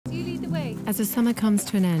As the summer comes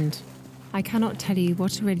to an end, I cannot tell you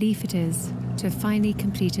what a relief it is to have finally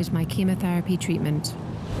completed my chemotherapy treatment.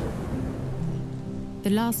 The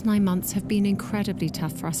last 9 months have been incredibly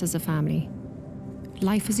tough for us as a family.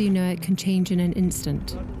 Life as you know it can change in an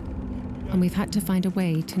instant, and we've had to find a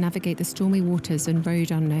way to navigate the stormy waters and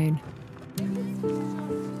road unknown.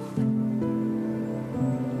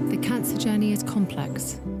 The cancer journey is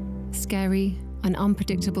complex, scary, and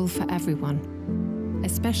unpredictable for everyone,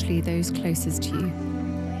 especially those closest to you.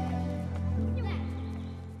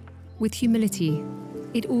 With humility,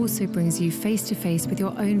 it also brings you face to face with your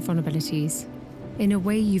own vulnerabilities in a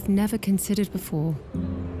way you've never considered before.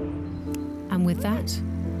 And with that,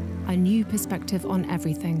 a new perspective on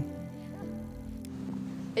everything.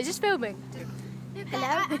 Is this filming?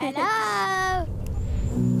 Hello? Hello?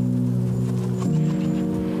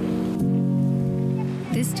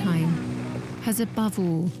 This time has above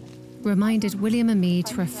all reminded William and me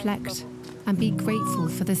to reflect and be grateful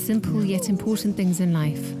for the simple yet important things in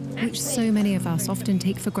life, which so many of us often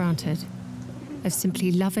take for granted, of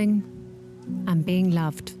simply loving and being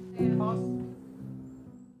loved.